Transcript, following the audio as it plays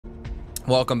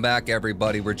Welcome back,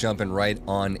 everybody. We're jumping right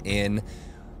on in.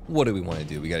 What do we want to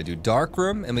do? We got to do Dark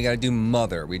Room, and we got to do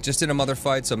Mother. We just did a Mother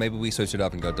fight, so maybe we switch it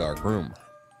up and go Dark Room.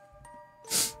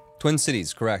 Twin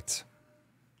Cities, correct.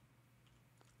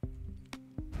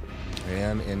 I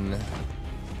am in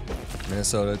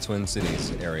Minnesota, Twin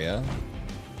Cities area.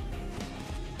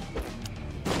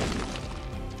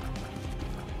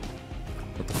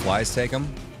 Let the flies take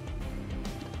them.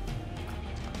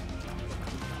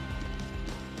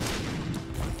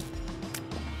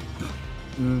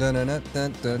 Dun, dun, dun,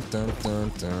 dun, dun, dun,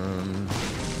 dun, dun.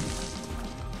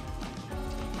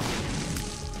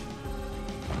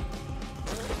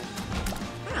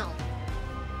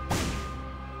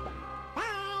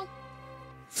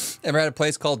 Ever had a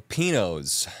place called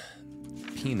Pino's?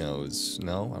 Pino's?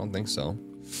 No, I don't think so.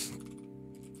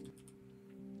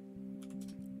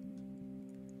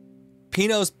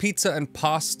 Pino's Pizza and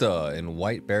Pasta in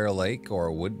White Bear Lake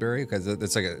or Woodbury? Because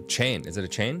it's like a chain. Is it a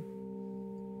chain?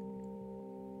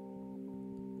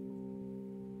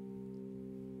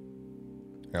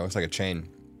 Yeah, it looks like a chain.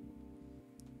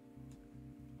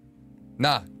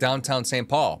 Nah, downtown St.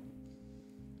 Paul.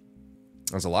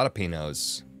 There's a lot of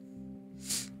Pino's.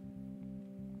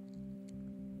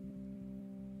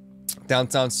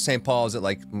 Downtown St. Paul, is it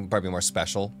like probably more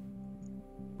special?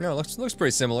 No, it looks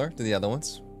pretty similar to the other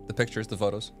ones. The pictures, the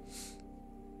photos.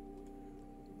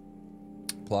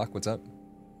 Block, what's up?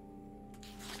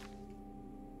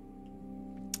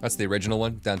 That's the original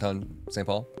one, downtown St.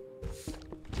 Paul.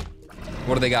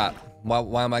 What do they got?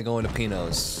 Why am I going to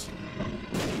Pino's?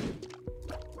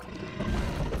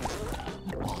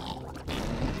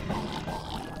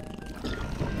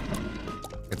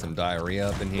 Get some diarrhea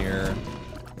up in here.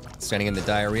 Standing in the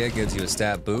diarrhea gives you a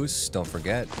stat boost, don't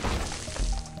forget.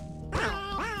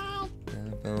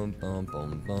 Boom, boom,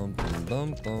 boom, boom,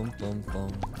 boom, boom, boom,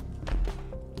 boom.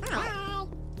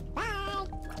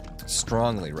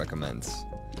 Strongly recommend.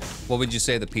 What would you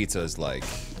say the pizza is like?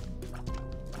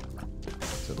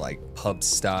 Is it like pub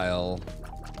style?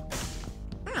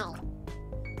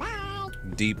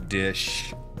 Deep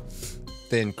dish?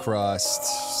 Thin crust?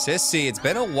 Sissy, it's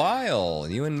been a while.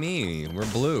 You and me, we're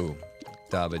blue.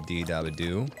 Dabba dee dabba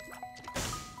doo.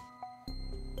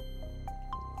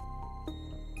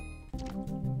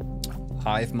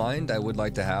 Hive Mind, I would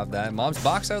like to have that. Mom's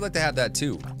Box, I would like to have that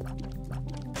too.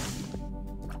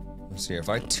 Let's see, if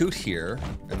I toot here,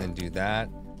 and then do that,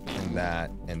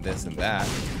 and this and that.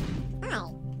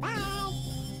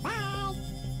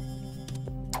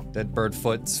 Dead bird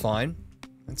foot's fine.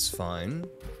 That's fine.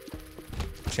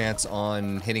 Chance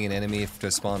on hitting an enemy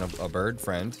to spawn a bird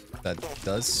friend. That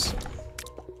does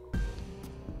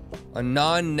a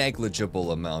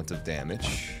non-negligible amount of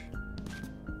damage.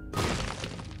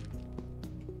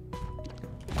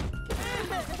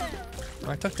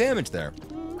 I took damage there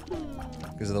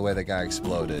because of the way that guy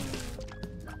exploded.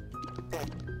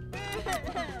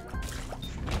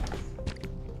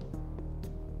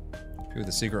 If you were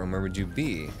the secret room, where would you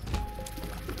be?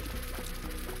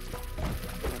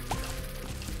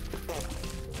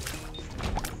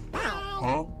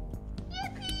 Huh?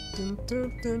 Dun,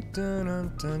 dun, dun,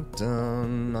 dun, dun,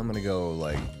 dun. I'm gonna go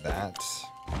like that.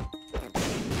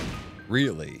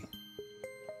 Really?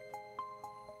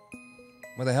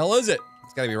 Where the hell is it?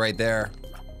 It's gotta be right there.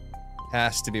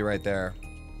 Has to be right there.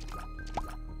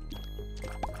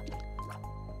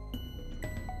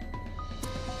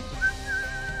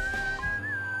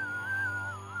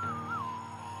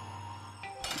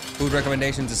 Food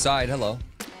recommendations aside, hello.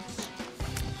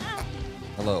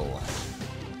 Hello.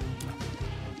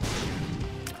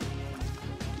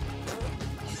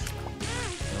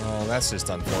 Oh, that's just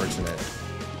unfortunate.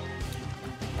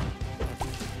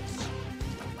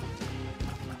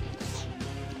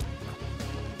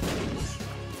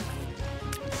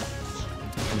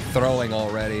 I'm throwing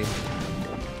already.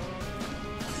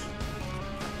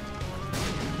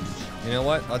 You know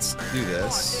what? Let's do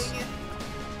this.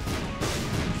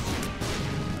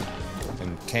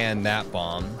 And can that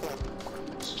bomb.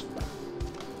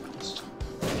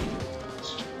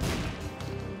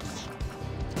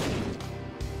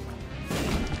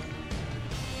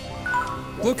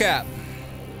 Blue cap.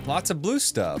 Lots of blue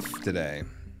stuff today.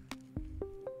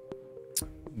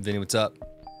 Vinny, what's up?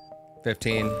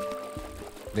 15.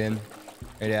 Vin.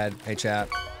 Hey, Dad. Hey, chat.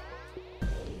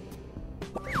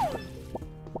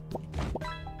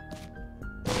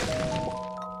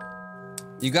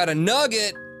 You got a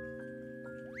nugget!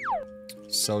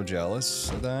 So jealous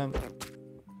of that.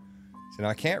 So now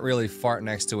I can't really fart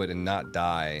next to it and not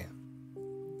die.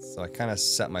 So I kind of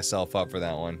set myself up for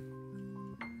that one.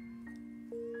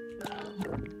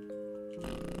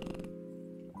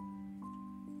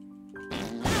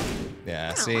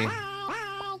 Yeah, see?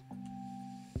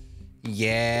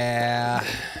 Yeah.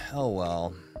 Oh,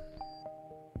 well.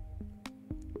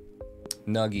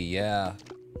 Nuggy, yeah.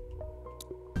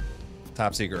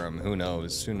 Top secret room. Who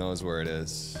knows? Who knows where it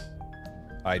is?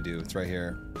 I do. It's right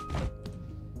here.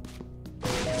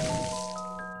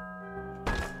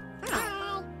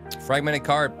 Fragmented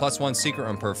card, +1 secret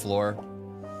room per floor.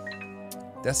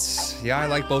 That's... Yeah, I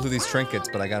like both of these trinkets,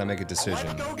 but I gotta make a decision.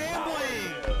 Let's go gambling!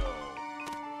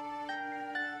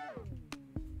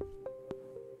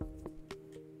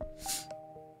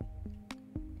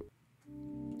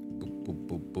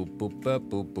 Boop, boop,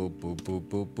 boop, boop, boop, boop,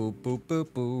 boop, boop, boop, boop,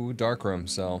 boop. Dark room,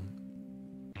 so.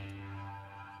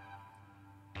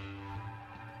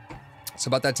 So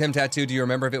about that Tim tattoo, do you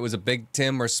remember if it was a big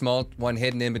Tim or small one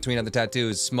hidden in between other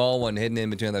tattoos? Small one hidden in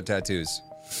between other tattoos.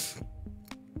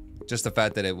 Just the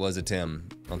fact that it was a Tim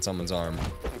on someone's arm.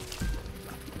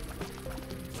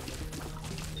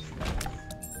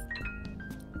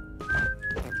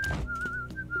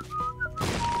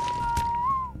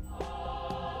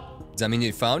 Does that mean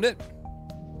you found it?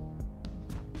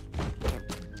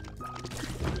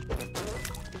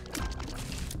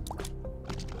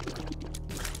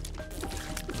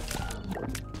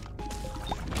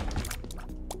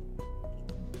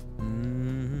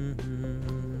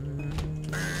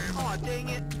 Oh, dang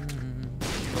it.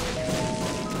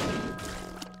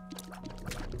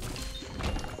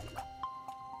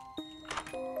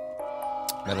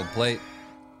 Metal plate.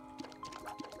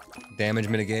 Damage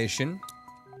mitigation.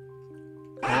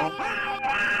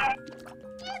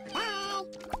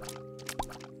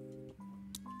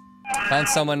 Found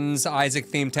someone's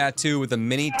Isaac-themed tattoo with a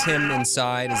mini Tim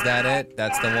inside. Is that it?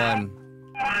 That's the one.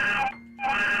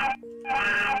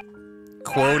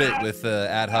 Quote it with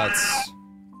Ad Huts.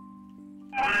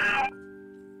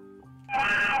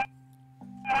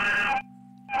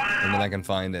 And then I can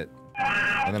find it.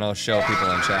 And then I'll show people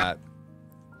in chat.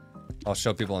 I'll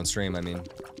show people on stream, I mean.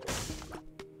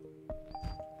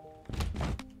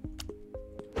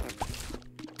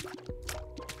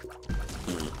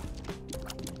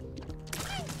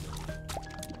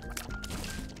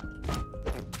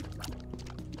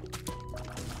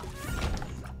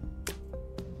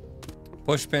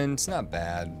 Pushpin, it's not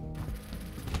bad.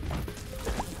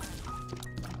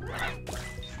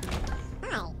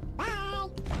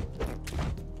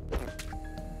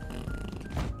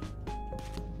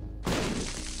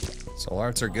 Soul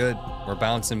arts are good. We're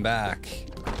bouncing back.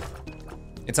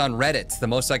 It's on Reddit. The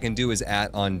most I can do is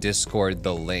on Discord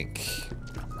the link.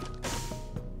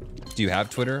 Do you have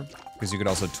Twitter? Because you could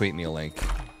also tweet me a link.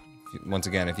 Once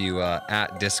again, if you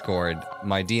at Discord,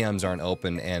 my DMs aren't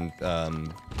open, and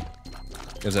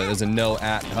there's a no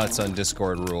at Huts on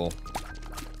Discord rule.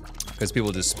 Because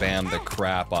people just spam the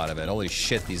crap out of it. Holy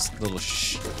shit, these little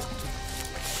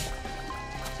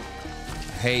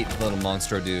hate little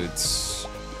monstro dudes.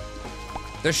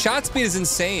 Their shot speed is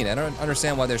insane. I don't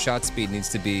understand why their shot speed needs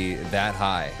to be that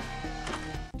high.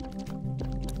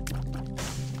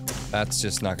 That's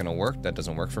just not gonna work. That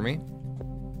doesn't work for me.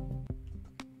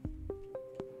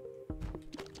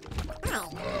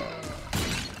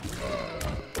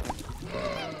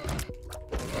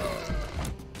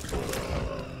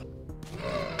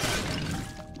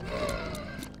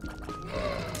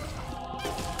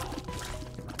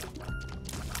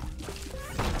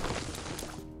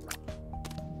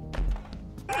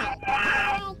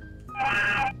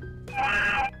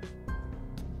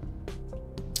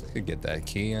 Could get that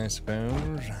key, I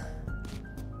suppose.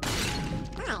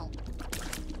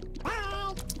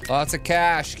 Lots of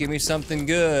cash. Give me something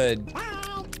good.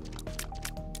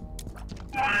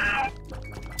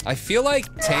 I feel like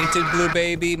Tainted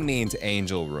Blvd means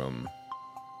Angel Room.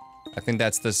 I think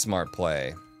that's the smart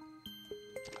play.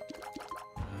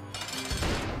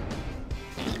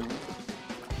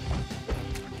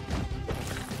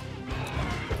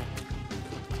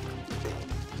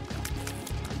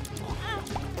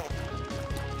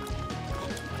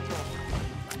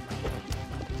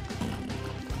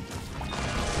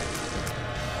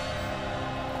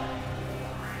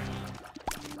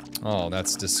 Oh,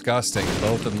 that's disgusting.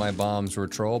 Both of my bombs were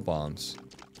troll bombs.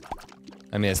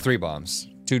 I mean, it's 3 bombs.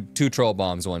 Two troll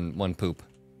bombs, one poop.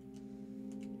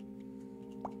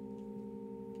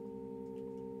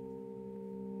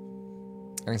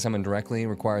 Hurting someone directly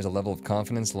requires a level of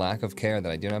confidence, lack of care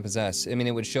that I do not possess. I mean,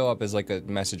 it would show up as like a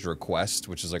message request,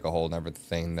 which is like a whole nother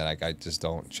thing that I just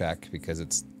don't check because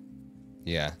it's...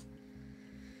 Yeah.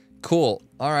 Cool.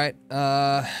 Alright,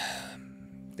 down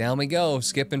we go,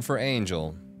 skipping for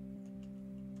Angel.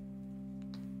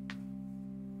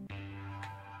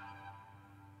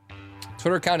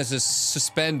 Twitter account is just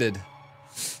suspended.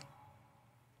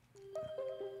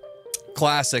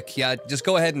 classic. Yeah, just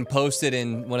go ahead and post it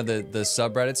in one of the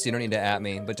subreddits. You don't need to at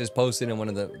me, but just post it in one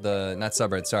of the not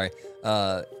subreddits, sorry.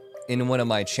 In one of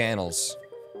my channels.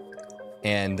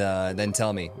 And then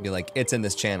tell me. Be like, it's in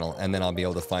this channel, and then I'll be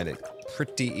able to find it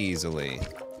pretty easily.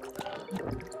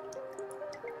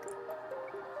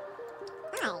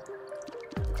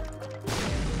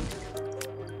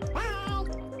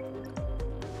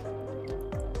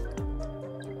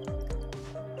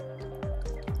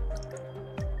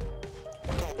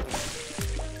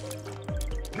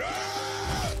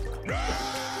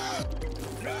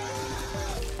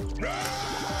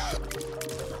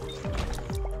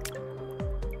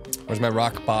 Where's my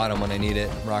rock bottom when I need it?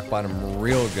 Rock bottom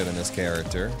real good in this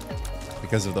character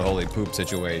because of the holy poop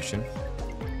situation.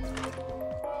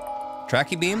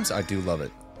 Tracky beams? I do love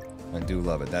it. I do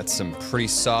love it. That's some pretty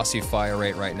saucy fire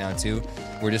rate right now too.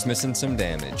 We're just missing some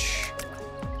damage.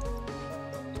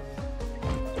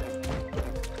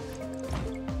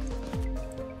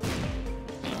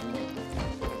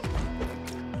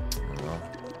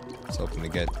 I was hoping to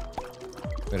get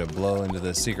a bit of blow into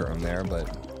the secret room there,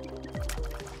 but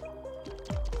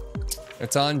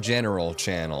it's on general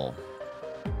channel.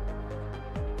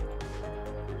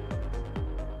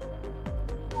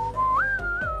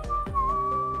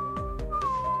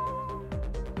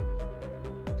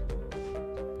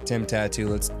 Tim Tattoo,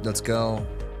 let's go.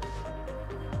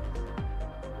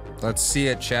 Let's see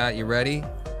it, chat. You ready?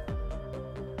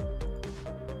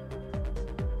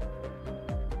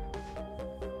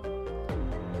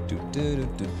 Do do do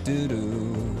do do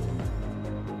do.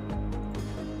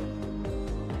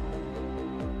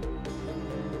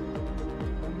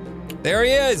 There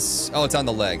he is! Oh, it's on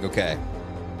the leg, okay.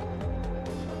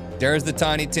 There's the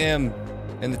Tiny Tim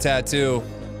and the tattoo.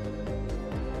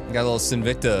 Got a little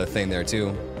Sinvicta thing there,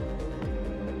 too.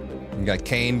 You got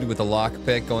Caned with the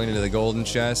lockpick going into the golden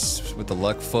chest with the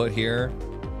luck foot here.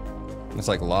 Looks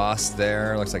like Lost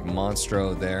there, looks like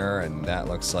Monstro there, and that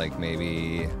looks like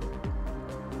maybe...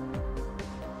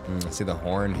 I see the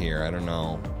horn here, I don't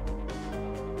know. I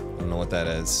don't know what that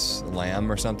is.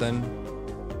 Lamb or something?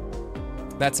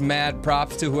 That's mad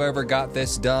props to whoever got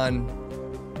this done.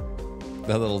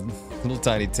 The little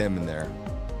Tiny Tim in there.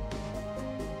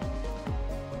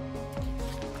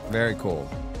 Very cool.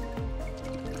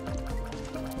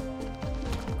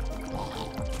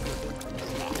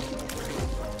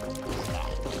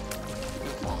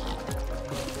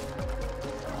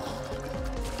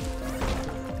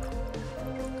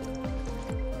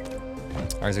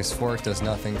 Isaac's fork does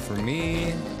nothing for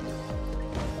me.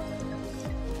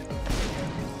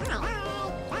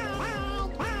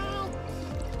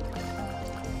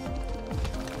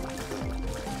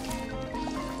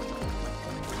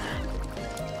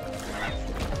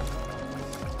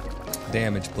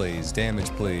 Damage, please. Damage,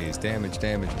 please. Damage,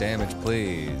 damage, damage,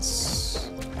 please.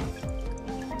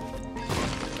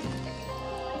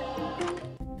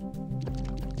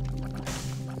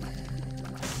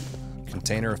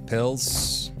 Container of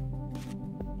pills.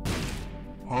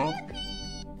 Huh?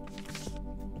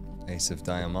 Ace of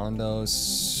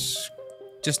Diamondos.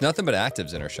 Just nothing but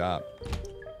actives in her shop.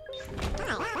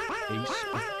 Ace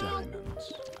of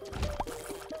Diamonds.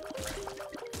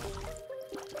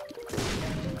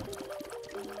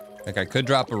 Like I could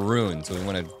drop a rune, so we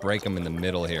want to break them in the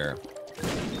middle here.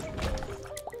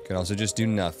 Could also just do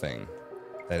nothing.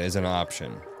 That is an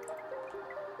option.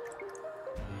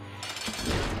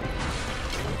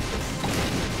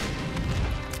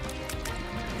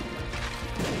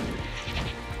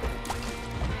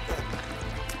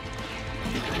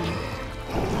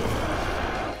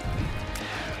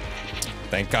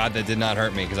 Thank God that did not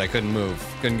hurt me, because I couldn't move.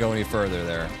 Couldn't go any further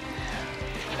there.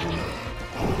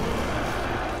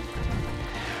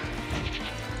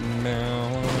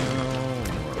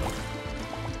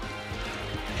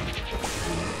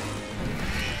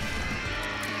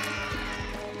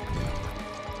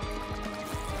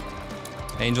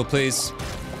 Angel, please.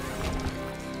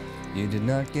 You did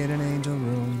not get an angel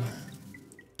room.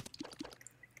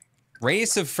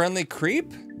 Race of friendly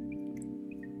creep?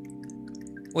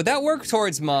 Would that work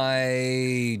towards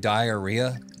my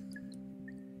diarrhea?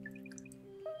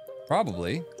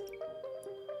 Probably.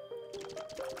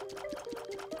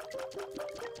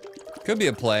 Could be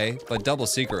a play, but double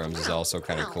secret rooms is also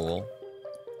kind of cool.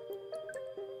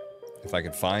 If I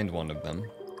could find one of them.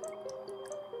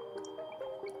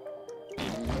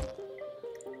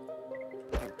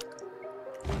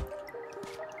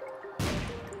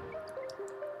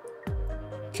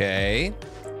 Okay.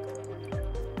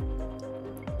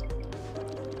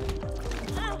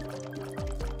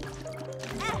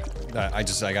 I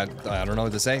don't know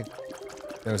what to say.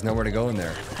 There was nowhere to go in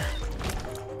there.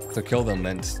 to kill them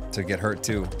and to get hurt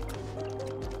too.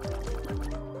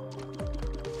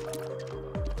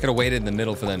 Could have waited in the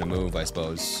middle for them to move, I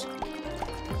suppose.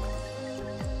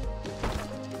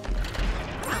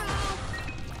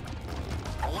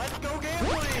 Let's go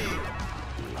gambling!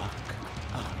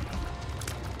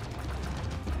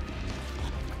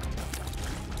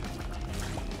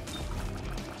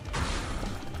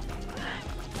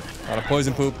 A lot of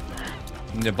poison poop.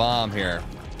 Need a bomb here.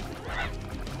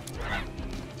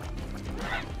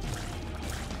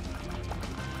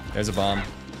 There's a bomb.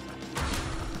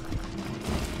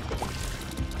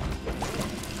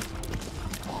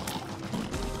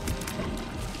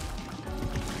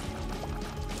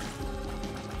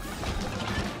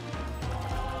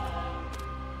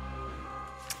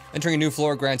 Entering a new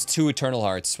floor grants 2 eternal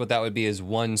hearts. What that would be is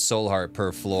 1 soul heart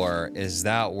per floor. Is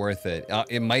that worth it?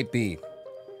 It might be.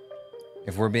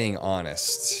 If we're being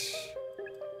honest.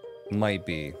 Might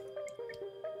be.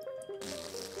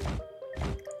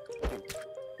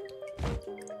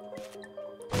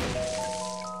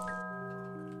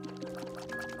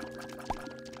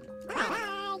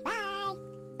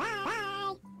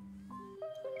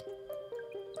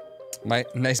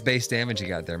 Nice base damage you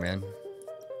got there, man.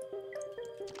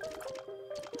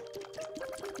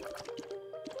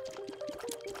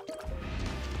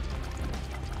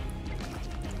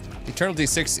 Eternal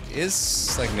D6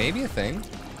 is, like, maybe a thing.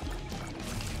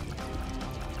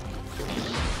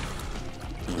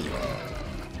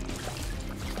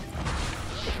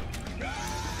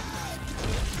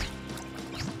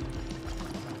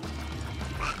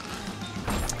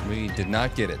 We did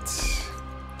not get it.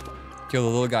 Kill the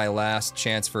little guy last.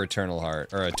 Chance for Eternal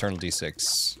Heart, or Eternal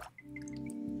D6.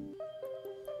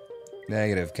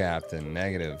 Negative, Captain.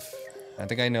 Negative. I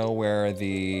think I know where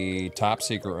the top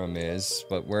secret room is,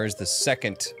 but where's the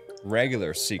second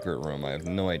regular secret room? I have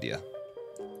no idea.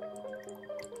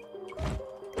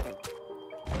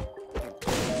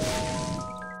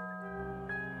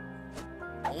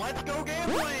 Let's go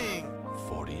gambling!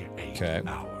 48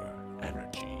 hour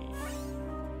energy.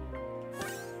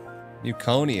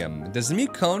 Muconium. Does the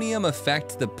muconium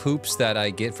affect the poops that I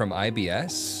get from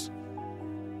IBS?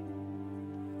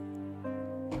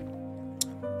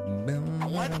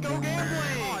 Let's go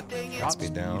gambling! Oh, dang it. Let's be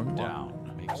down.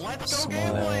 Let's go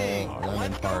Small gambling!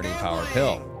 lemon party power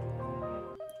pill.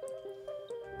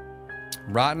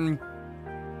 Rotten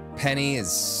penny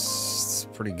is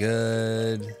pretty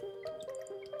good.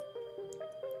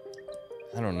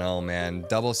 I don't know, man.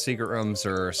 Double secret rooms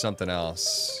or something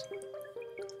else.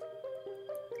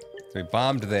 So we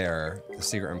bombed there. The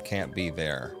secret room can't be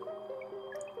there.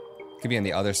 Could be on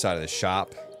the other side of the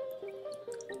shop.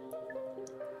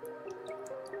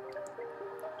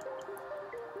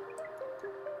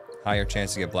 Higher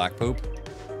chance to get black poop.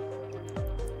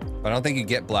 But I don't think you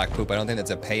get black poop. I don't think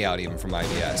that's a payout even from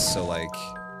IBS. So, like,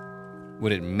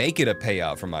 would it make it a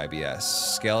payout from IBS?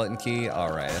 Skeleton key?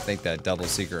 Alright, I think that double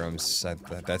secret rooms,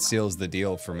 that seals the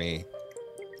deal for me.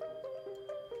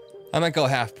 I might go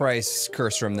half price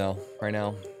curse room though, right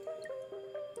now.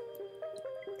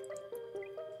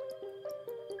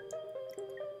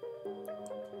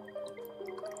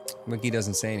 Wiki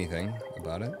doesn't say anything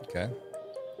about it, okay.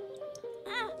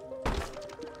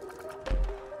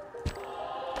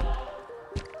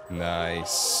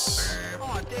 Nice.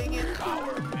 Oh, dang it.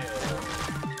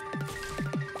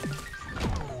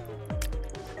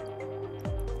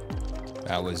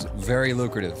 That was very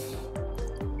lucrative.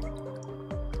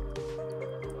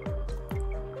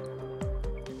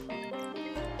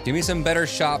 Give me some better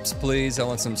shops, please. I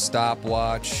want some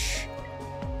stopwatch.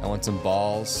 I want some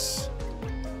balls.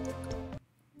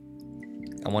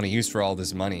 I want a use for all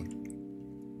this money.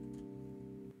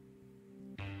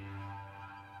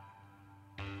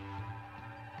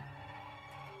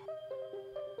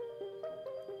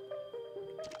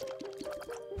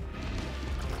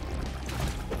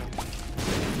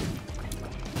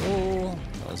 Oh,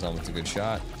 that was almost a good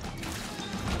shot.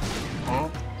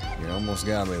 You almost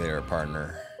got me there,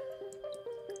 partner.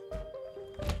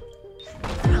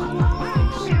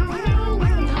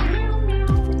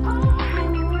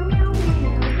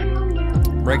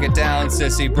 Break it down,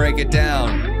 sissy, break it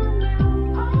down.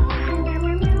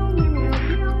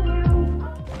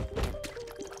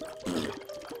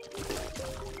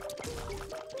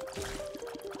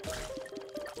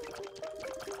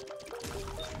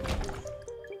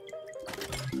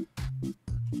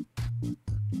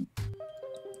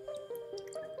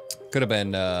 Could have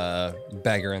been a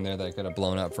beggar in there that could have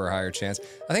blown up for a higher chance.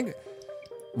 I think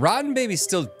Rotten Baby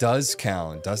still does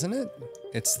count, doesn't it?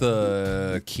 It's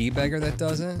the key beggar that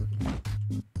doesn't?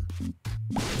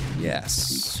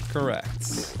 Yes,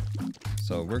 correct.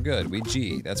 So we're good. We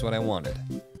G. That's what I wanted.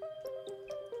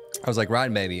 I was like,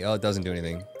 Rotten Baby. Oh, it doesn't do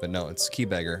anything. But no, it's Key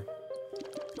Beggar.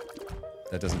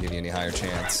 That doesn't give you any higher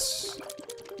chance.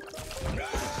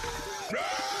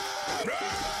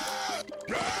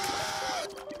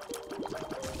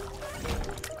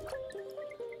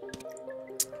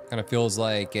 Kind of feels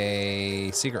like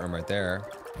a secret room right there.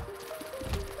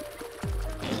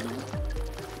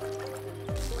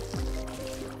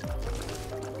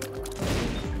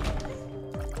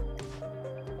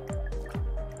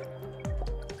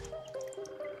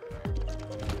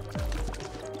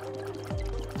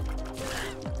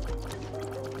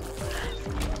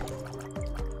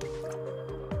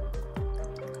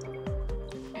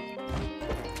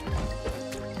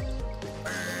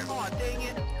 Aw, dang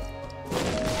it.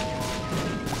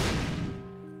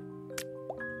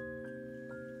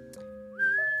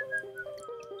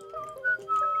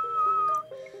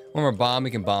 One more bomb,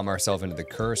 we can bomb ourselves into the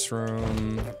curse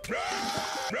room.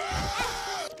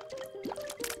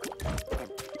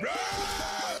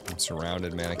 I'm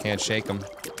surrounded, man. I can't shake them.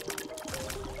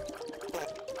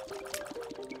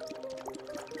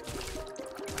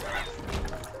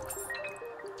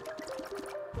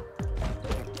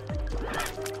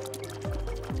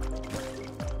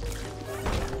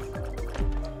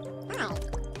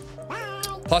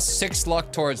 Plus 6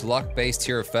 luck towards luck-based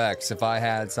tier effects. If I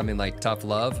had something like Tough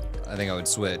Love, I think I would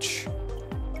switch.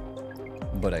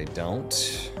 But I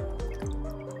don't.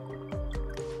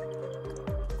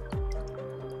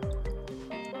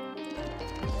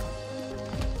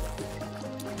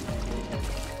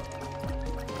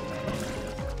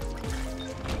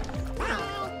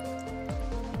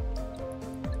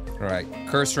 All right,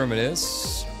 curse room it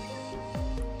is.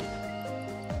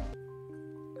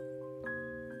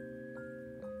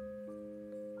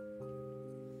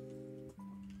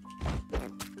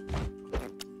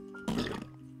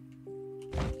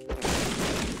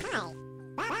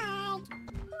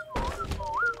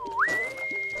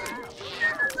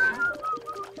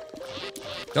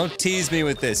 Don't tease me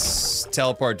with this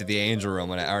teleport to the angel room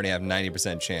when I already have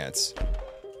 90% chance.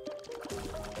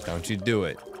 Don't you do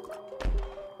it.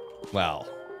 Well,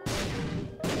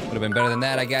 would have been better than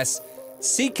that, I guess.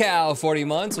 Sea Cow, 40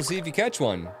 months. We'll see if you catch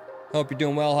one. Hope you're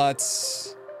doing well,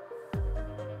 Huts.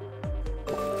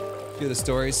 Hear the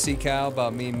stories, Sea Cow,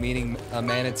 about me meeting a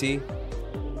manatee,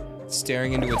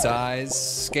 staring into its eyes.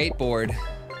 Skateboard.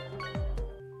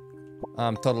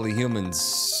 I'm totally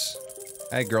humans.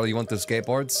 Hey girl, you want those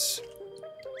skateboards?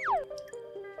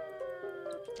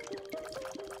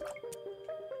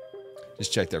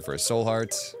 Just check there for a soul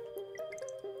heart.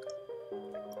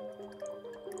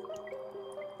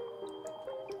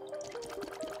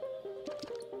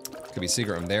 Could be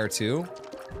secret room there too.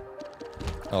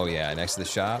 Oh yeah, next to the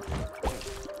shop.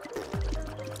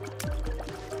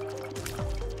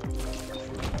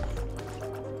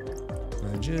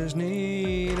 I just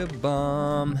need a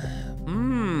bomb.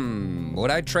 Would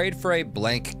I trade for a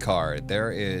blank card?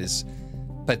 There is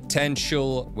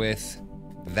potential with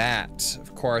that.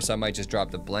 Of course, I might just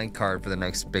drop the blank card for the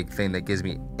next big thing that gives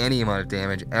me any amount of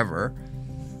damage ever.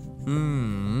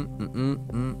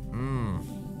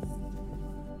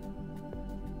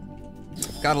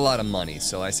 Got a lot of money,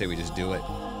 so I say we just do it.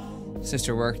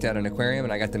 Sister worked at an aquarium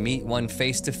and I got to meet one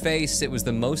face to face. It was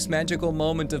the most magical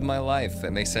moment of my life.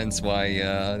 It makes sense why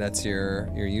that's your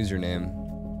username.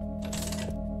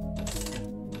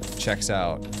 Checks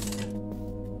out.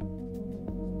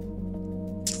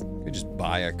 Could just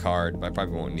buy a card, but I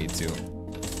probably won't need to.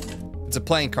 If it's a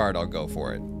playing card, I'll go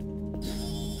for it.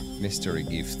 Mystery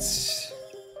gifts.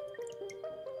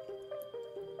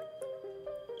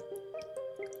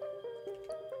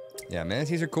 Yeah,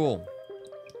 manatees are cool.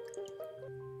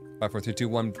 5, 4, 3, 2,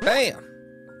 1, bam!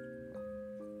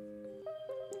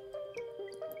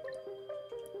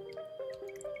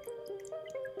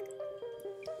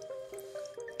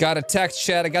 Got a text,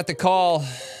 chat. I got the call.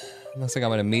 Looks like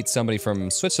I'm gonna meet somebody from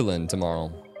Switzerland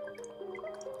tomorrow.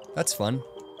 That's fun.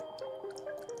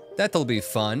 That'll be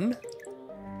fun.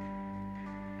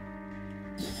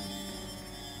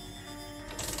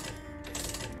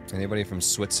 Anybody from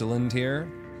Switzerland here?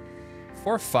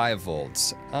 4 or 5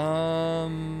 volts. Yeah.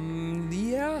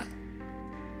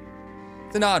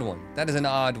 It's an odd one. That is an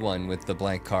odd one with the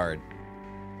blank card.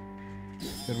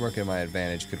 Could work in my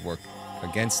advantage, could work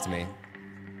against me.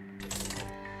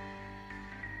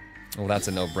 Well, that's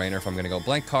a no-brainer if I'm gonna go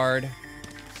blank card.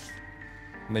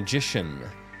 Magician.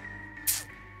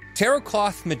 Tarot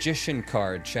Cloth Magician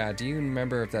card, Chad. Do you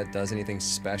remember if that does anything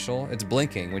special? It's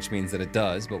blinking, which means that it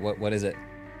does, but what is it?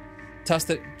 Trust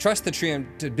the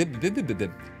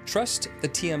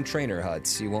TM trainer,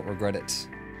 Huts. You won't regret it.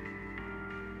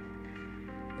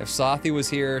 If Sothy was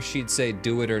here, she'd say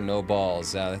do it or no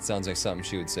balls. That sounds like something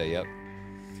she would say, yep.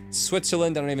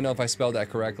 Switzerland, I don't even know if I spelled that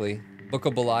correctly. Book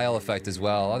of Belial effect as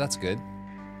well. Oh, that's good.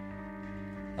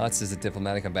 Oh, this is a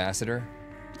diplomatic ambassador.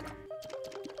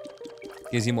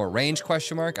 Gives you more range,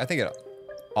 question mark? I think it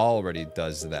already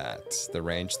does that, the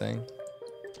range thing.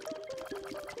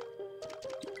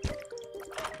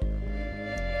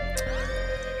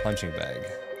 Punching bag.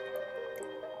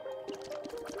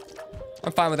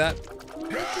 I'm fine with that.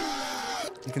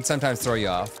 It can sometimes throw you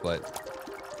off, but...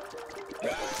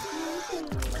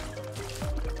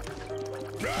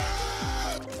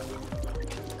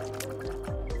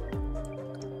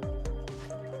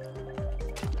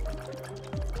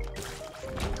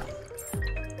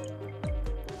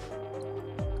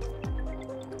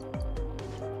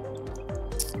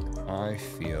 I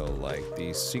feel like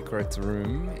the secret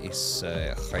room is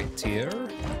right here.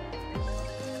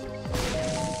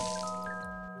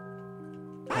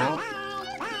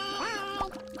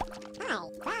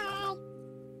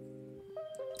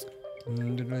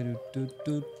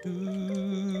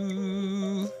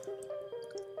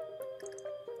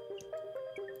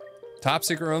 Top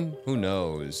secret room? Who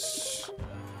knows?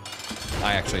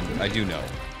 I do know.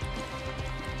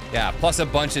 Yeah, plus a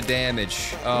bunch of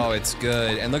damage. Oh, it's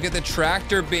good. And look at the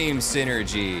tractor beam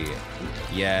synergy.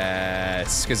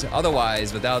 Yes, because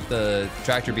otherwise, without the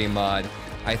tractor beam mod,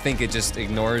 I think it just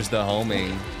ignores the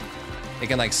homing. It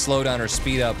can like slow down or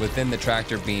speed up within the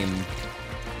tractor beam,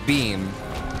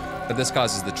 but this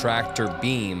causes the tractor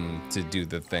beam to do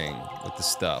the thing with the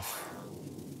stuff.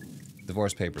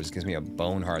 Divorce papers gives me a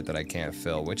bone heart that I can't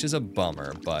fill, which is a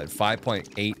bummer, but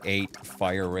 5.88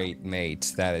 fire rate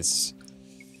mate, that is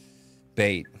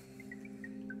bait.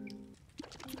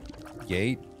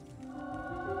 Gate.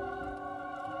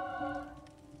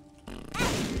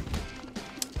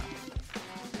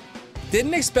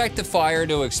 Didn't expect the fire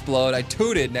to explode. I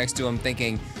tooted next to him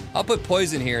thinking, I'll put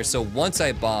poison here so once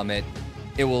I bomb it,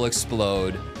 it will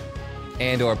explode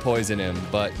and or poison him.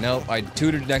 But nope, I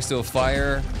tooted next to a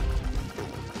fire.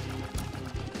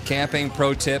 Camping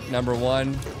pro tip number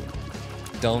 1,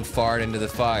 don't fart into the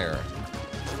fire.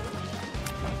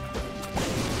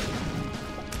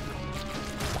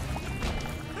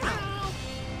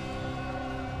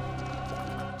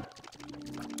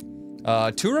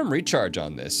 Two-room recharge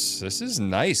on this. This is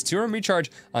nice. Two-room recharge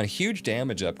on huge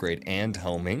damage upgrade and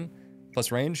homing.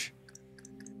 Plus range?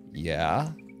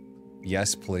 Yeah.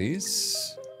 Yes,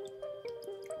 please.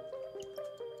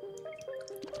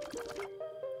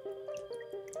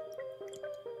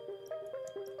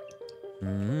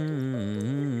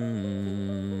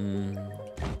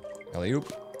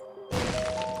 Alley-oop.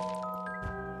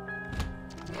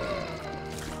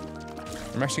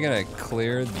 I'm actually gonna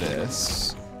clear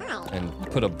this and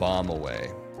put a bomb away.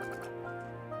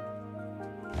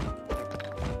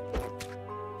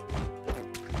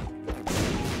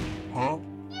 Huh?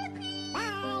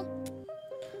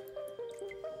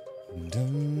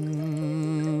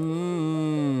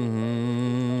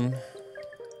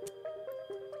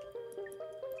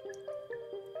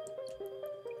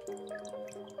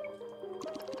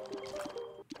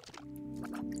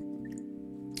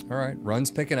 All right,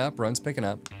 run's picking up, run's picking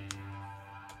up.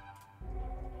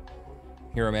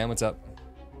 Hero man, what's up?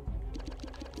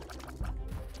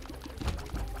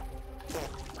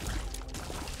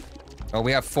 Oh,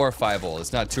 we have 4 5-volt.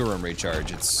 It's not two-room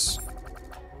recharge, it's...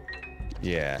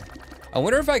 Yeah. I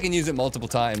wonder if I can use it multiple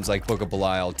times, like Book of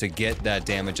Belial, to get that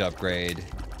damage upgrade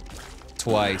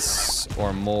twice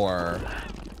or more.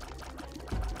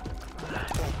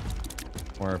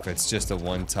 Or if it's just a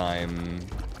one-time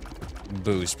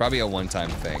boost. Probably a one-time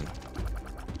thing.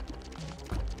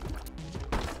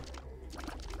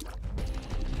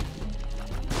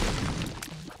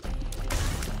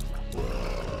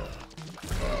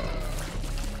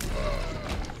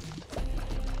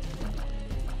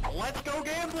 Let's go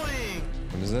gambling!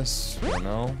 What is this? I don't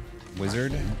know.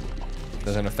 Wizard?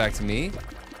 Doesn't affect me.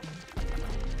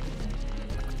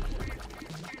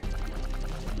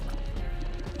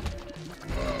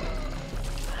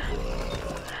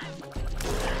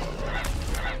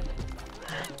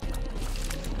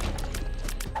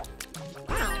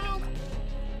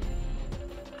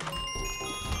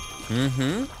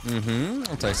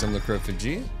 I'll take some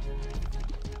Lacrophagy.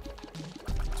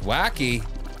 It's wacky.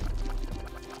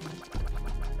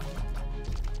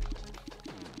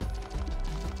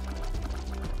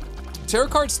 Tarot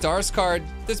card, stars card,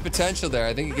 there's potential there.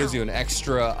 I think it gives you an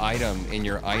extra item in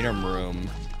your item room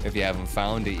if you haven't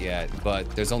found it yet, but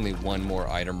there's only one more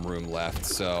item room left,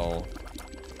 so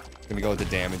I'm gonna go with the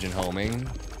damage and homing.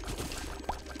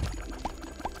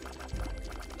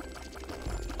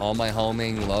 All my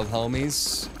homing love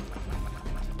homies.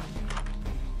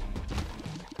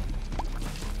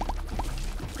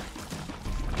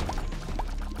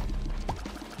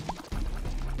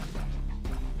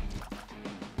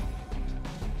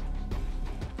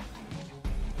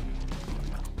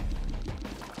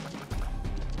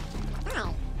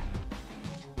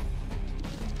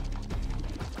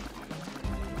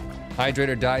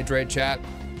 Hydrate or dehydrate, chat.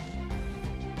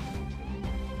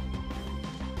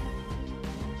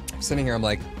 I'm sitting here, I'm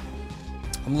like,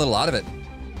 I'm a little out of it.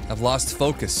 I've lost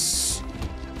focus.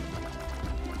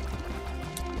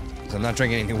 'Cause I'm not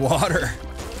drinking any water.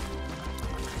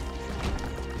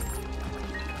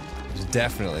 It's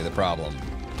definitely the problem.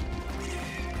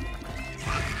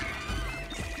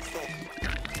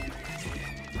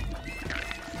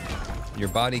 Your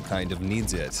body kind of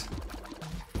needs it.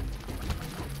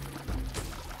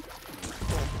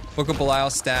 Book of Belial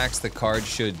stacks, the card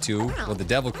should too. Well, the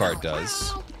devil card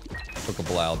does. Book of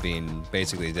Belial being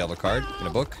basically a devil card in a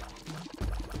book.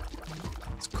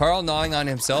 Is Carl gnawing on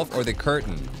himself or the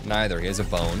curtain? Neither, he has a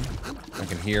bone. I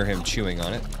can hear him chewing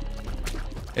on it.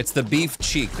 It's the beef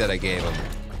cheek that I gave him.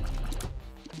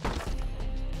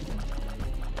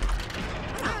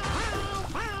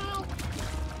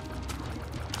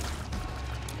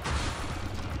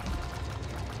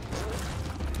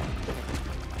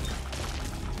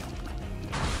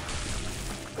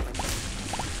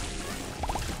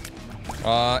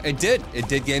 It did. It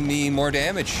did give me more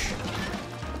damage.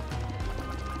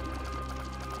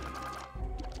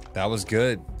 That was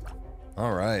good.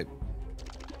 All right.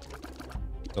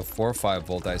 So 4 or 5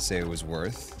 volt, I say it was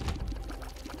worth.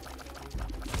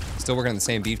 Still working on the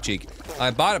same beef cheek.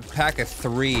 I bought a pack of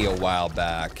 3 a while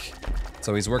back.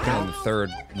 So he's working on the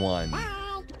 3rd one.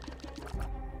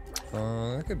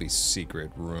 That could be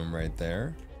secret room right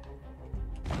there.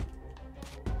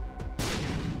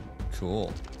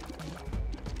 Cool.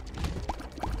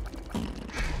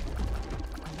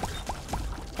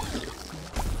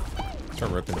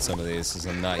 Start ripping some of these since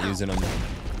I'm not using them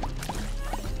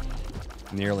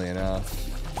nearly enough.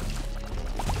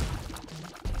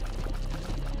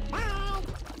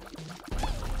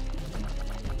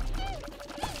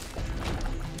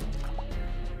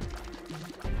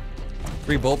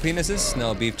 Three bull penises?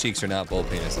 No, beef cheeks are not bull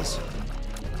penises.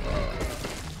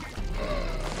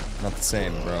 Not the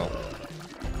same, bro.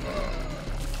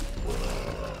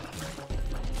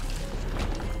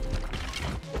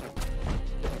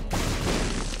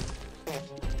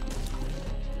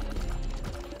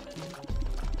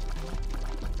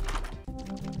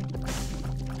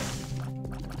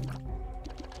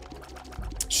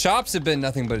 Shops have been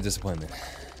nothing but a disappointment.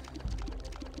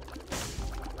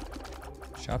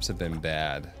 Shops have been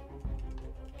bad.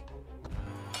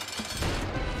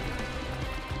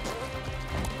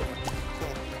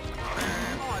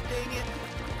 Oh, dang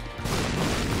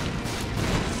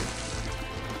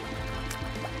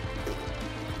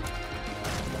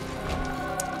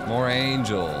it. More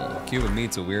angel. Cuban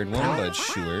meat's a weird one, but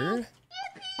sure.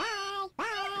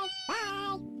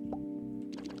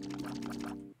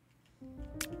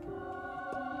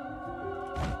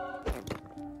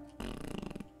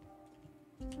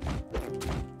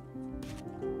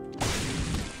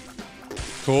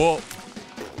 Cool.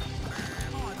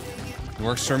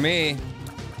 Works for me.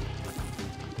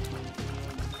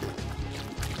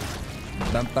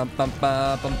 We're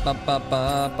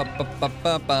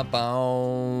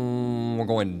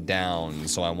going down,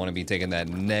 so I want to be taking that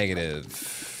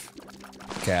negative,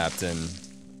 Captain.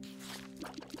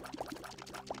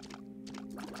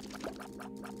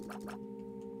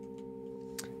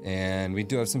 And we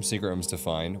do have some secret rooms to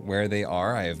find. Where they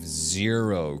are, I have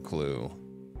 0 clue.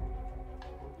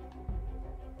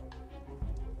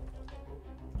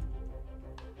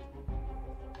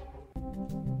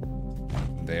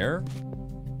 There?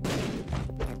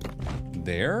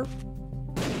 There?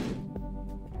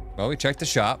 Well, we checked the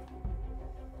shop.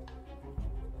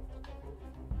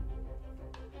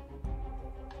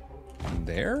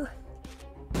 There?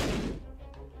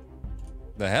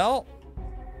 The hell?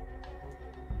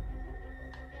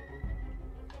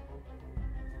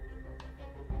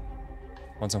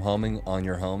 Want some homing on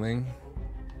your homing?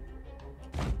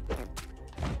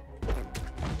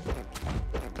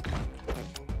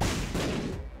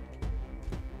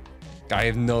 I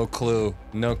have no clue.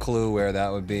 No clue where that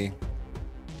would be.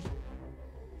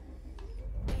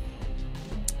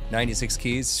 96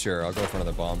 keys? Sure, I'll go for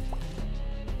another bomb.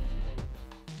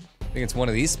 I think it's one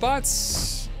of these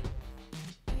spots?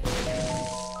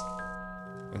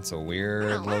 It's a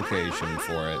weird location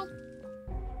for it.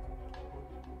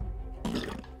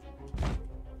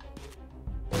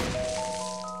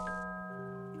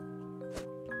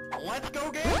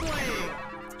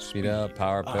 Speed up,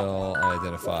 power pill,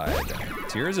 unidentified.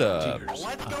 Tears up.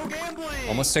 Let's go gambling.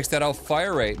 Almost 6.0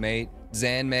 fire rate, mate.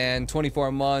 Zanman,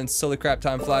 24 months. Silly crap,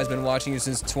 time flies. Been watching you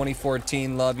since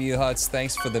 2014. Love you, Huts.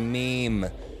 Thanks for the meme.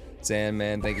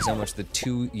 Zanman, thank you so much for the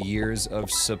 2 years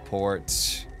of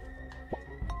support.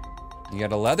 You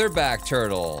got a leatherback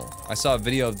turtle. I saw a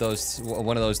video of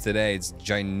one of those today. It's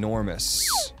ginormous.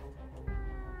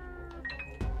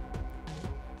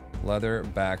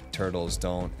 Leatherback turtles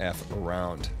don't F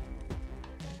around.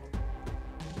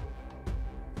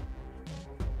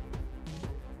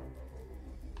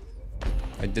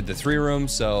 I did the 3 room,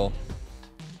 so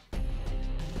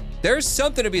there's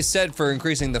something to be said for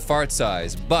increasing the fart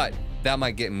size, but that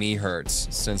might get me hurt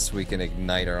since we can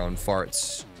ignite our own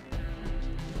farts.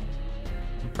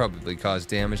 Probably cause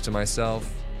damage to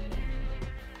myself.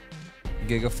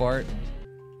 Gigafart.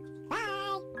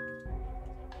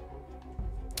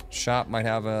 Shop might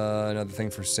have another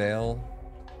thing for sale.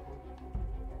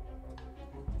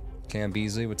 Cam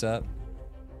Beasley, what's up?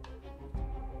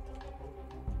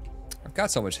 I've got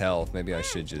so much health, maybe I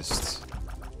should just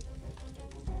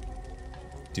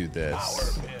do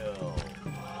this.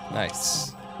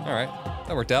 Nice. Alright,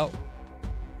 that worked out.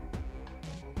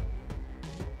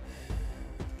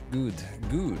 Good,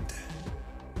 good.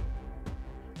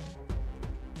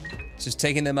 Just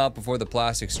taking them out before the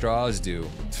plastic straws do.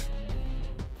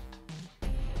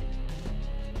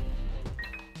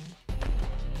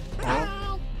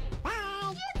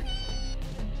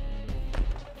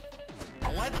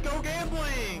 Let's go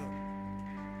gambling.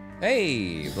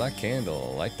 Hey, black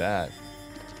candle, like that.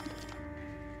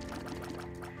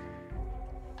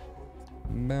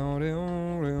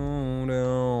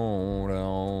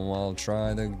 I'll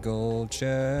try the gold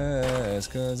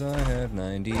chest, cause I have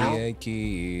 98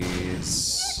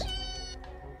 keys.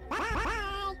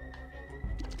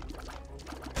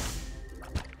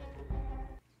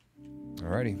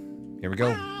 Alrighty, here we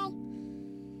go.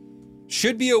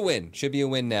 Should be a win. Should be a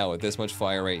win now with this much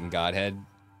fire rate and Godhead.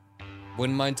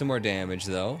 Wouldn't mind some more damage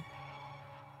though.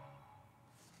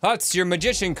 Huts, your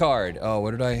magician card. Oh,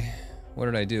 what did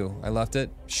I do? I left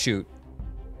it? Shoot.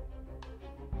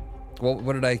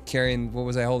 What did I carry and what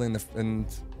was I holding in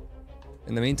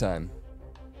the meantime?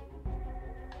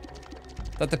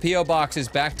 Thought the P.O. box is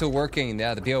back to working.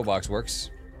 Yeah, the P.O. box works.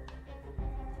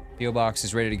 P.O. box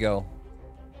is ready to go.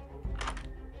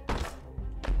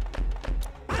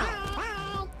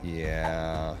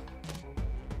 Yeah.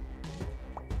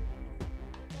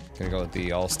 Gonna go with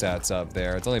the all stats up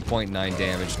there. It's only 0.9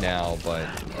 damage now, but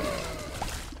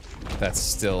that's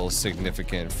still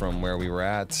significant from where we were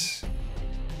at.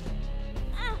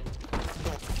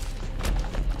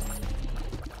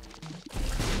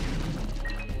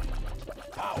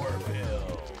 Power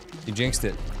pill. You jinxed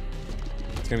it.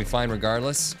 It's gonna be fine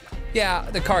regardless. Yeah,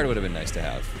 the card would have been nice to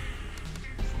have.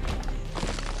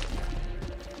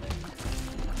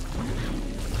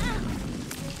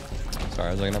 Sorry,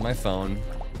 I was looking at my phone.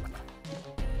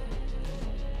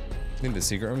 I think the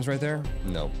secret room's right there?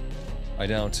 Nope. I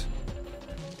don't.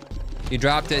 He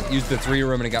dropped it, used the 3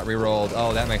 room, and it got re-rolled.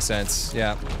 Oh, that makes sense.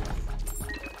 Yeah.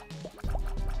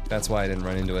 That's why I didn't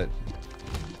run into it.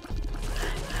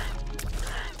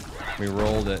 We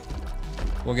rolled it.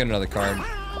 We'll get another card.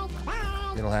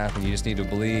 It'll happen, you just need to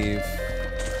believe.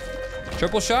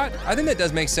 Triple shot? I think that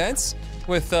does make sense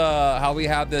with how we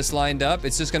have this lined up.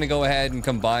 It's just gonna go ahead and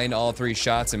combine all 3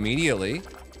 shots immediately.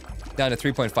 Down to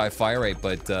 3.5 fire rate,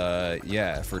 but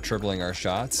yeah, for tripling our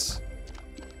shots.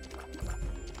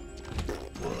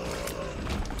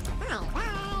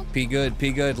 P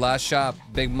good, last shot,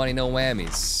 big money, no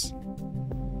whammies.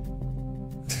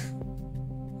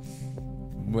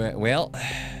 Well,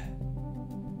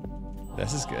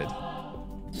 this is good.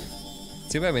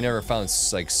 Too bad we never found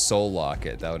like Soul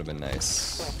Locket. That would have been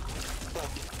nice.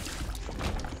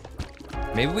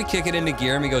 Maybe we kick it into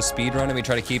gear and we go speedrun and we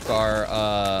try to keep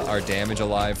our damage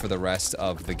alive for the rest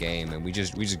of the game, and we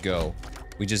just go,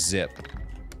 we just zip.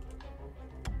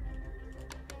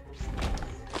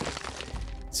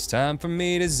 It's time for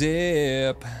me to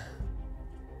zip.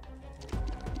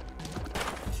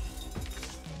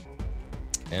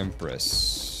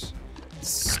 Empress.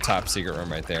 It's top secret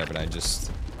room right there, but I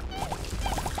just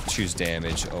choose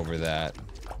damage over that.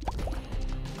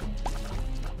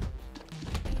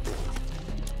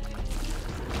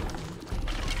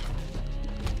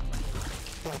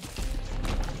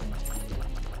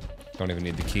 Don't even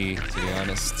need the key, to be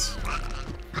honest.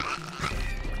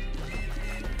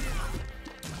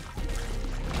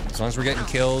 As long as we're getting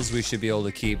kills, we should be able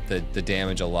to keep the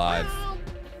damage alive.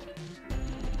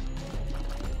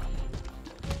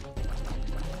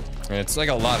 And it's like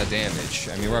a lot of damage.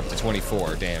 I mean, we're up to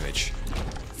 24 damage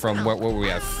from what were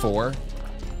we at, 4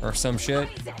 or some shit?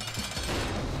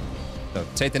 So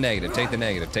take the negative, take the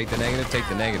negative, take the negative, take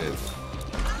the negative.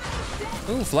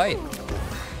 Ooh, flight.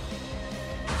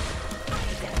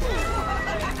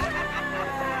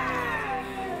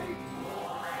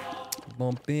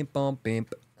 Bump, beep, bump,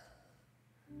 beep.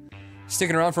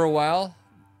 Sticking around for a while,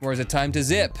 or is it time to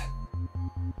zip?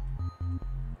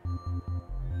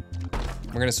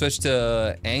 We're gonna switch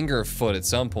to Anger Foot at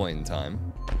some point in time.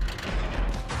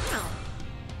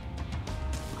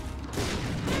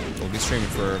 We'll be streaming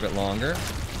for a bit longer.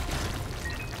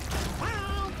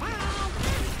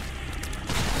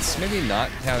 Let's maybe not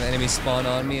have enemies spawn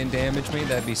on me and damage me.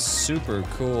 That'd be super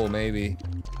cool, maybe.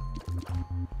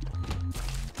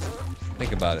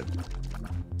 Think about it.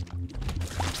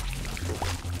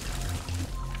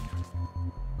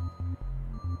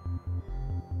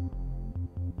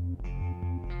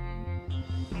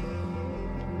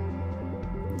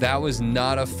 That was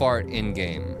not a fart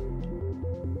in-game.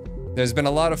 There's been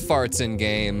a lot of farts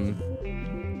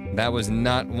in-game. That was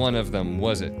not one of them,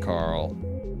 was it, Carl?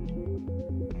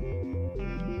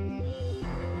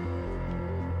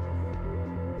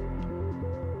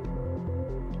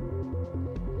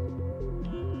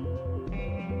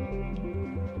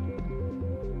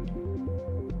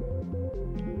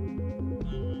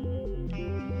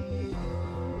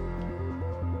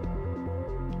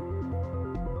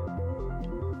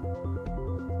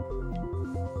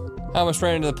 I almost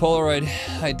ran into the Polaroid.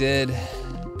 I did.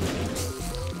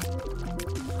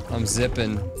 I'm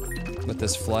zipping with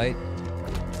this flight.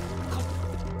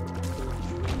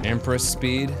 Empress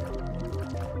speed.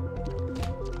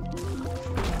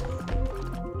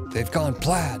 They've gone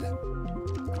plaid.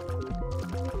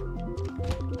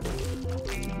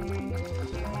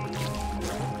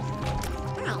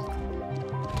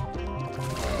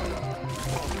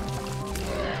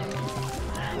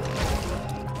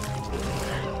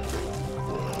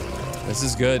 This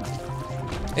is good.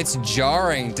 It's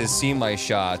jarring to see my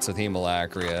shots with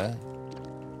Hemolacria.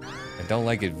 I don't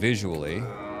like it visually.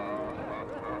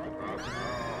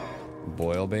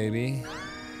 Boil, baby.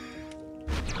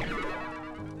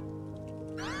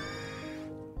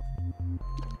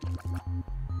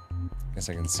 Guess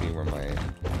I can see where my...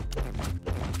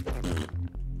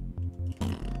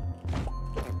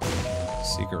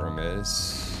 secret room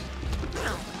is.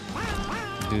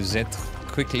 Do that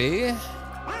quickly.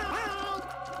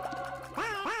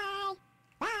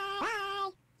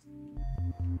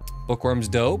 Bookworm's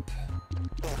dope.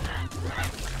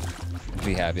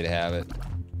 Be happy to have it.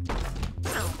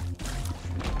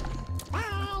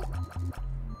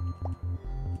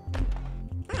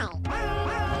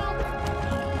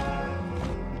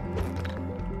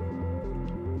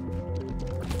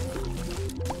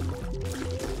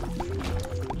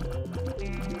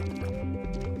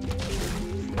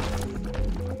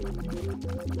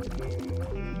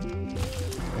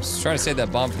 Trying to save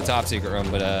that bomb for the top secret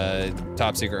room, but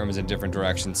top secret room is in a different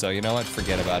direction, so you know what?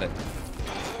 Forget about it.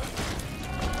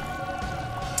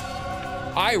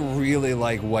 I really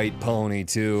like White Pony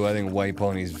too. I think White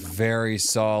Pony's very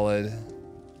solid.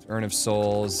 Urn of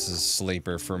Souls is a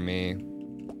sleeper for me.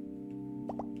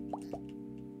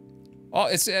 Oh,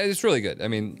 it's really good. I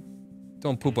mean,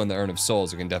 don't poop on the Urn of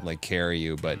Souls. It can definitely carry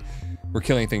you, but we're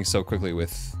killing things so quickly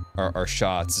with our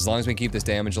shots. As long as we keep this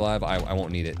damage alive, I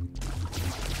won't need it.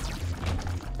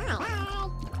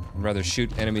 I'd rather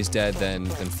shoot enemies dead than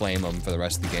flame them for the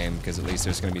rest of the game, because at least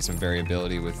there's going to be some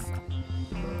variability with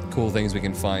cool things we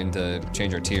can find to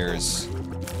change our tiers.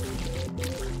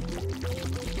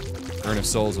 Urn of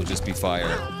Souls will just be fire.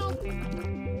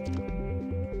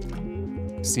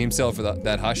 Steam sale for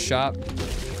that Hush shop.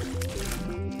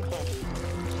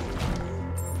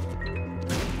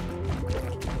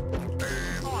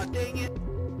 Aw, dang it.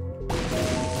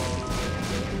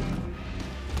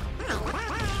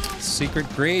 Secret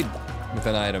Greed with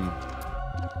an item.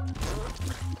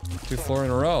 2 floor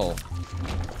in a row.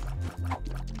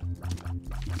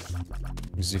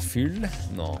 Is it filled?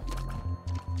 No.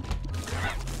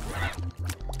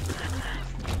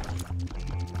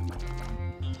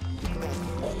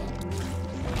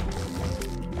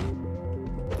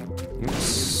 Oops,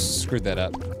 screwed that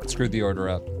up. Screwed the order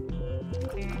up.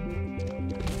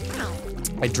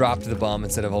 I dropped the bomb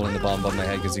instead of holding the bomb above my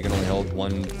head because you can only hold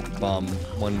one bomb,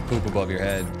 one poop above your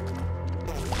head.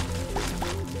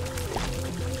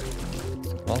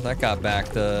 Well, that got back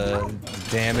the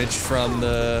damage from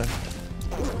the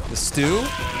stew.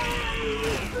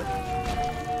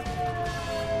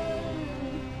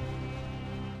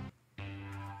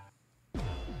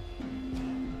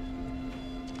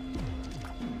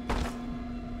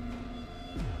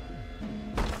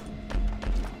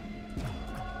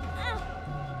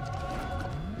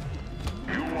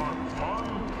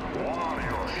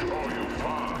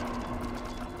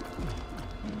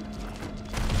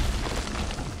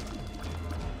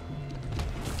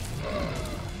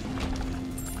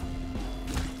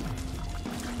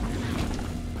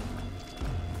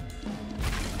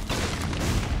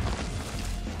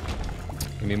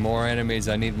 me more enemies.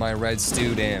 I need my red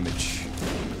stew damage.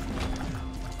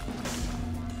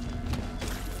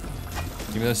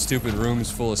 Give me those stupid rooms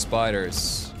full of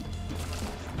spiders.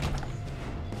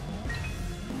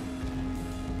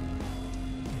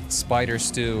 Spider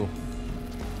stew.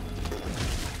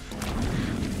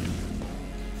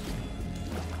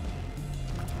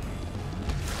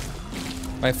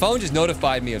 My phone just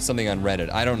notified me of something on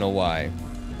Reddit. I don't know why.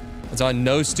 It's on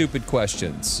No Stupid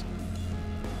Questions.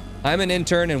 I'm an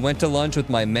intern and went to lunch with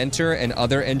my mentor and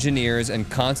other engineers and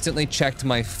constantly checked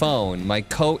my phone. My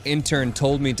co-intern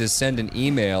told me to send an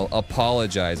email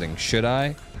apologizing. Should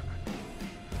I?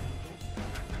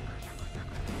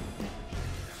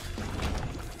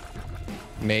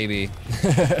 Maybe.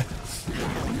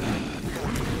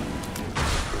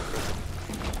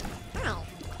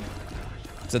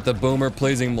 Is it the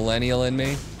boomer-pleasing millennial in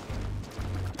me?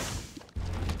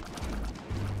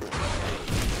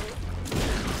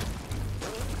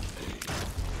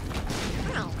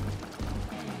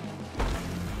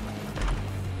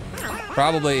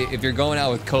 Probably, if you're going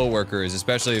out with coworkers,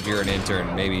 especially if you're an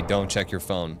intern, maybe don't check your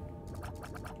phone.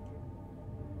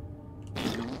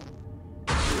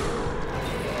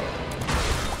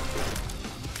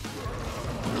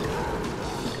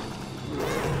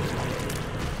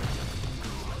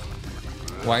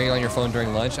 Why are you on your phone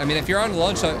during lunch? I mean, if you're on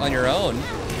lunch on your own.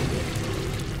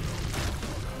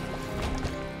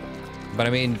 But I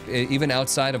mean, even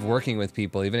outside of working with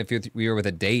people, even if you're with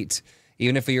a date,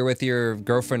 even if you're with your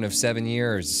girlfriend of 7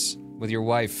 years, with your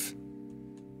wife,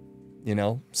 you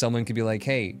know, someone could be like,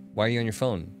 hey, why are you on your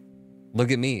phone? Look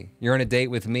at me. You're on a date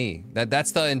with me.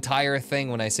 That's the entire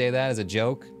thing when I say that as a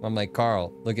joke. I'm like,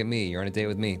 Carl, look at me. You're on a date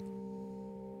with me.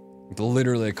 It's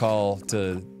literally a call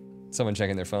to someone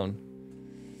checking their phone.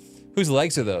 Whose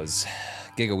legs are those?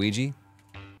 Giga Ouija?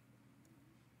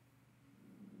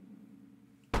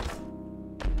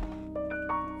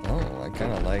 Oh, I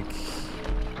kind of like...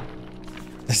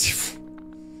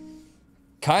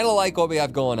 kind of like what we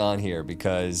have going on here,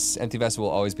 because Empty Vessel will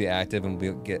always be active and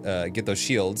we'll get those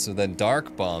shields. So then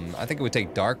Dark Bum, I think it would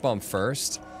take Dark Bum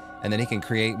first, and then he can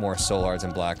create more Soul Hearts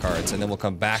and Black Hearts, and then we'll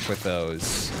come back with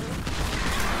those.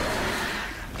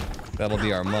 That'll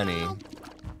be our money.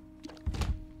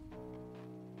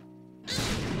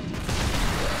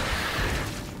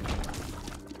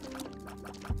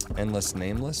 Endless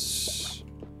Nameless.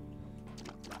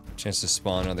 Chance to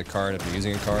spawn another card if you're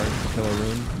using a card. Kill a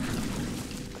rune.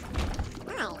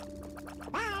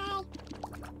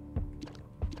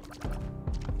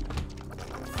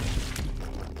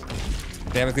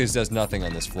 Damocles does nothing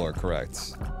on this floor, correct.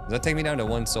 Does that take me down to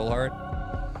 1 soul heart?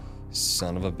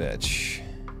 Son of a bitch.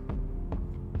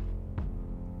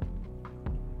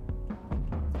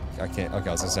 I can't, okay,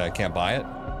 I was gonna say I can't buy it.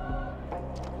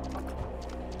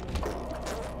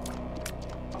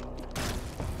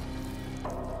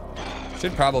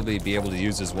 Should probably be able to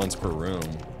use this once per room.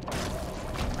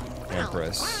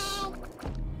 Empress.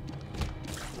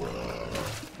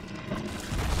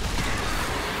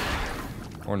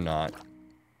 Or not.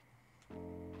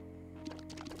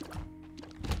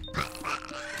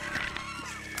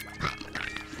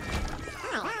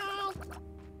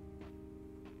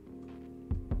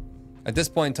 At this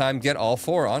point in time, get all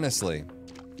 4, honestly.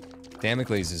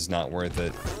 Damocles is not worth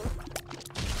it.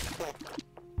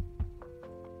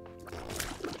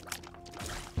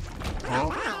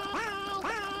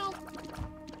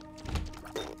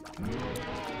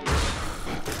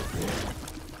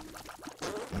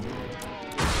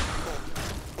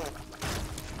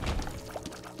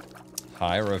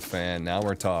 Hierophant, now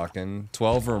we're talking.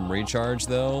 12 room recharge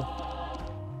though.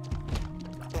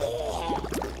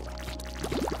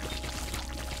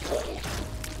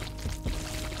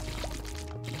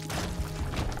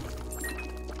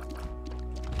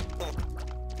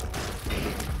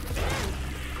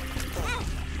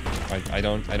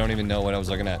 I don't even know what I was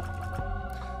looking at.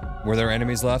 Were there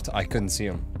enemies left? I couldn't see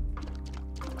them.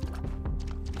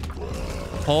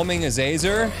 Homing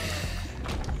Azazer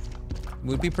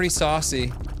would be pretty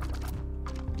saucy.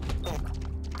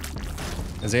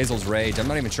 Azazel's Rage. I'm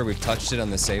not even sure we've touched it on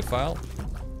the save file.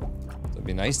 So it'd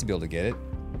be nice to be able to get it.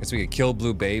 I guess we could kill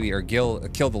Blue Baby or kill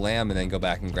the lamb and then go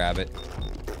back and grab it.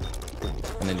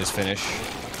 And then just finish.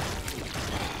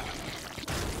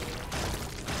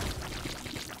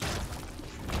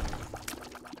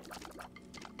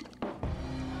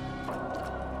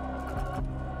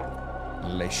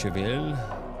 Cheville.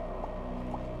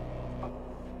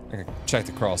 I can check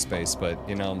the crawl space, but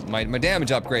you know, my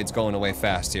damage upgrade's going away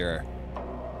fast here.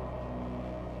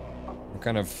 We're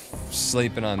kind of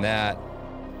sleeping on that.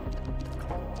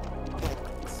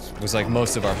 It was like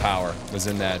most of our power was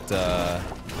in that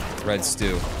Red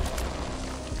stew.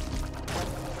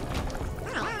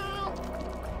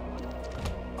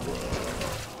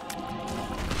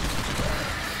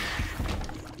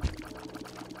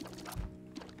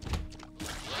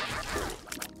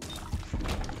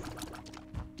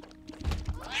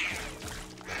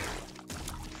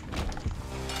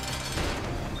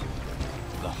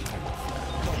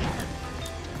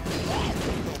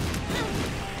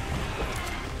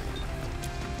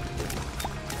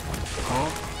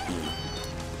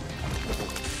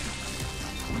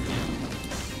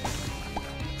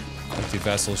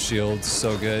 Vessel shields,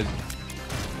 so good.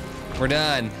 We're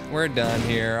done. We're done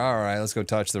here. Alright, let's go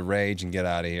touch the rage and get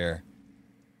out of here.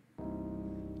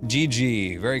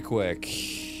 GG. Very quick.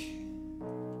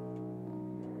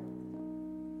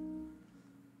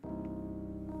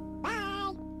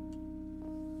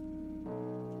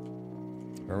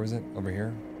 Where was it? Over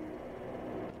here?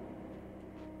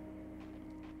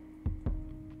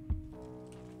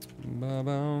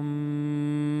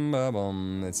 Ba-bum,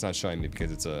 ba-bum. It's not showing me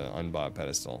because it's a unbought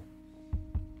pedestal.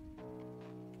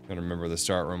 Gotta remember where the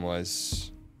start room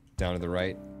was. Down to the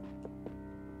right.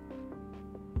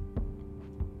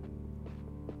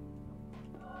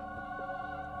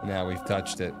 Now we've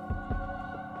touched it.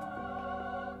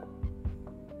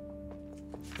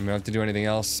 We don't have to do anything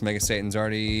else. Mega Satan's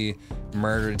already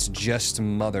murdered. It's just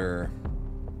Mother.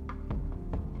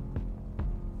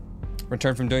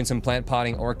 Returned from doing some plant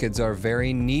potting. Orchids are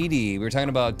very needy. We were talking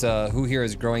about who here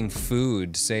is growing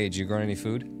food. Sage, you growing any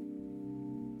food?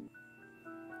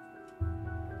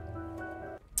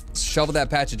 Shovel that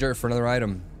patch of dirt for another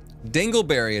item.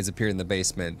 Dingleberry has appeared in the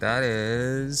basement. That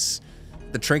is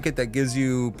the trinket that gives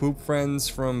you poop friends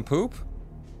from poop?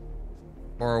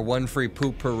 Or one free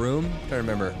poop per room? Don't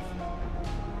remember.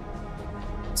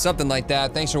 Something like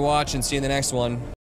that. Thanks for watching. See you in the next one.